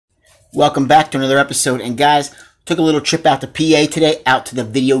Welcome back to another episode. And guys, took a little trip out to PA today, out to the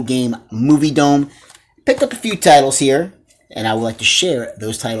Video Game Movie Dome. Picked up a few titles here, and I would like to share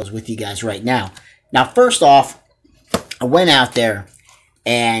those titles with you guys right now. Now, first off, I went out there,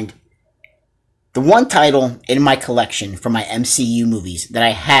 and the one title in my collection for my MCU movies that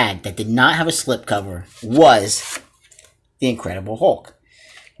I had that did not have a slipcover was The Incredible Hulk.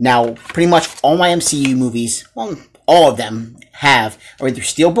 Now, pretty much all my MCU movies, well, all of them have either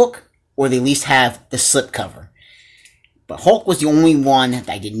steelbook or they at least have the slipcover. But Hulk was the only one that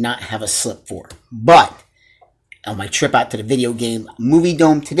I did not have a slip for. But on my trip out to the Video Game Movie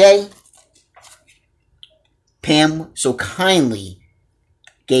Dome today, Pam so kindly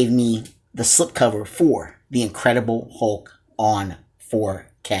gave me the slipcover for The Incredible Hulk on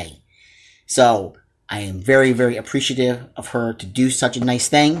 4K. So I am very, very appreciative of her to do such a nice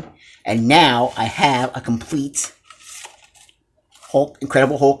thing. And now I have a complete Hulk,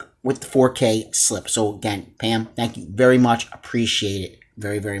 Incredible Hulk with the 4K slip. So again, Pam, thank you very much. Appreciate it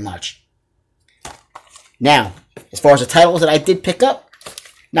very, very much. Now, as far as the titles that I did pick up,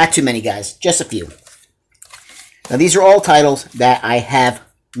 not too many, guys. Just a few. Now, these are all titles that I have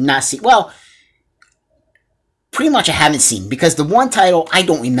not seen. Well, pretty much I haven't seen. Because the one title, I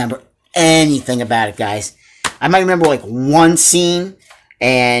don't remember anything about it, guys. I might remember like one scene.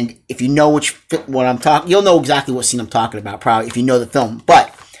 And if you know what I'm talking, you'll know exactly what scene I'm talking about, probably, if you know the film.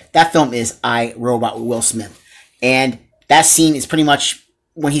 But that film is I, Robot with Will Smith. And that scene is pretty much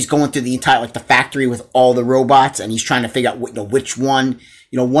when he's going through the entire, like, the factory with all the robots, and he's trying to figure out which one,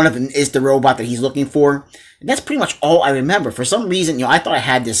 one of them is the robot that he's looking for. And that's pretty much all I remember. For some reason, I thought I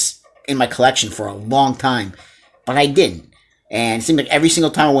had this in my collection for a long time, but I didn't. And it seemed like every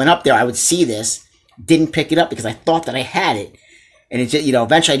single time I went up there, I would see this, didn't pick it up because I thought that I had it. And it just,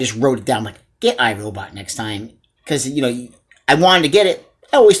 eventually I just wrote it down, like, get iRobot next time. Because, I wanted to get it.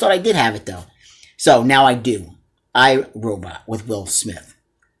 I always thought I did have it, though. So, now I do. iRobot with Will Smith.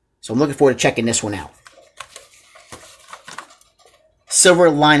 So, I'm looking forward to checking this one out. Silver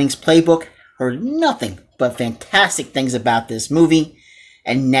Linings Playbook. Heard nothing but fantastic things about this movie.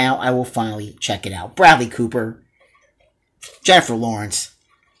 And now I will finally check it out. Bradley Cooper. Jennifer Lawrence.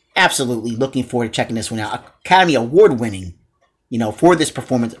 Absolutely looking forward to checking this one out. Academy Award winning, for this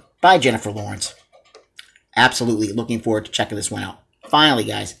performance by Jennifer Lawrence. Absolutely looking forward to checking this one out. Finally,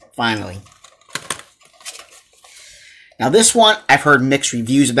 guys. Finally. Now, this one I've heard mixed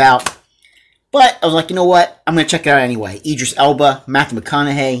reviews about. But I was like, you know what? I'm going to check it out anyway. Idris Elba, Matthew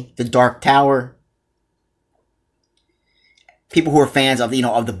McConaughey, The Dark Tower. People who are fans of,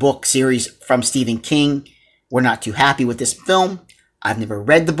 of the book series from Stephen King were not too happy with this film. I've never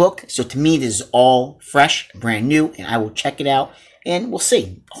read the book, so to me, this is all fresh, brand new, and I will check it out, and we'll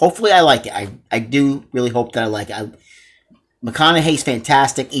see. Hopefully, I like it. I do really hope that I like it. McConaughey's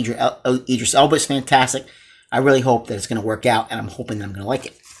fantastic. Idris Elba is fantastic. I really hope that it's going to work out, and I'm hoping that I'm going to like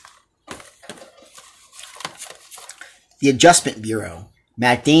it. The Adjustment Bureau.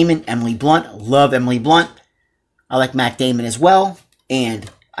 Matt Damon, Emily Blunt. Love Emily Blunt. I like Matt Damon as well,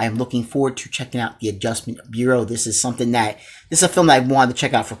 and I am looking forward to checking out The Adjustment Bureau. This is a film that I've wanted to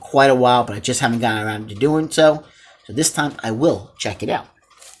check out for quite a while, but I just haven't gotten around to doing so. So this time I will check it out.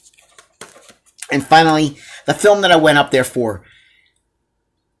 And finally, the film that I went up there for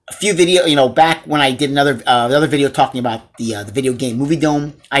a few videos, back when I did another video talking about the Video Game Movie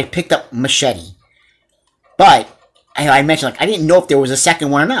Dome, I picked up Machete. But I mentioned, I didn't know if there was a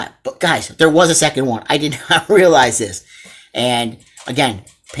second one or not. But guys, there was a second one. I did not realize this. And again,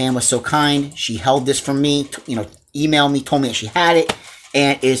 Pam was so kind. She held this for me, emailed me, told me that she had it,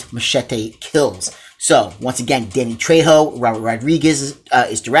 and it is Machete Kills. So, once again, Danny Trejo, Robert Rodriguez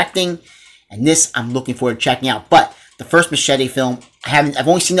is directing, and this I'm looking forward to checking out. But the first Machete film, I've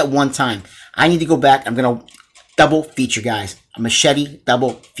only seen that one time. I need to go back. I'm going to double feature, guys. A Machete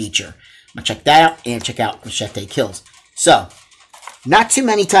double feature. I'm going to check that out and check out Machete Kills. So, not too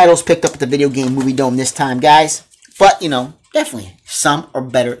many titles picked up at the Video Game Movie Dome this time, guys. But, definitely, some are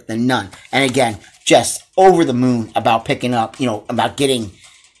better than none. And again, just over the moon about picking up, about getting,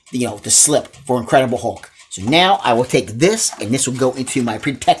 the slip for Incredible Hulk. So now I will take this, and this will go into my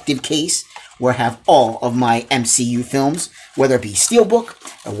protective case, where I have all of my MCU films, whether it be steelbook,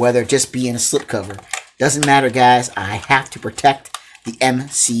 or whether it just be in a slipcover. Doesn't matter, guys. I have to protect the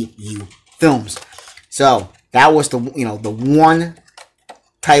MCU films. So, that was the one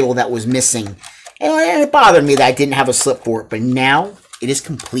title that was missing. And it bothered me that I didn't have a slip for it. But now, it is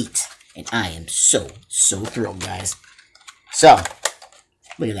complete. And I am so, so thrilled, guys. So,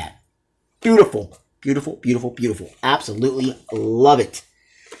 look at that. Beautiful. Beautiful, beautiful, beautiful. Absolutely love it.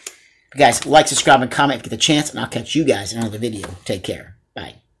 Guys, like, subscribe, and comment if you get the chance. And I'll catch you guys in another video. Take care.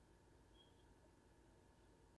 Bye.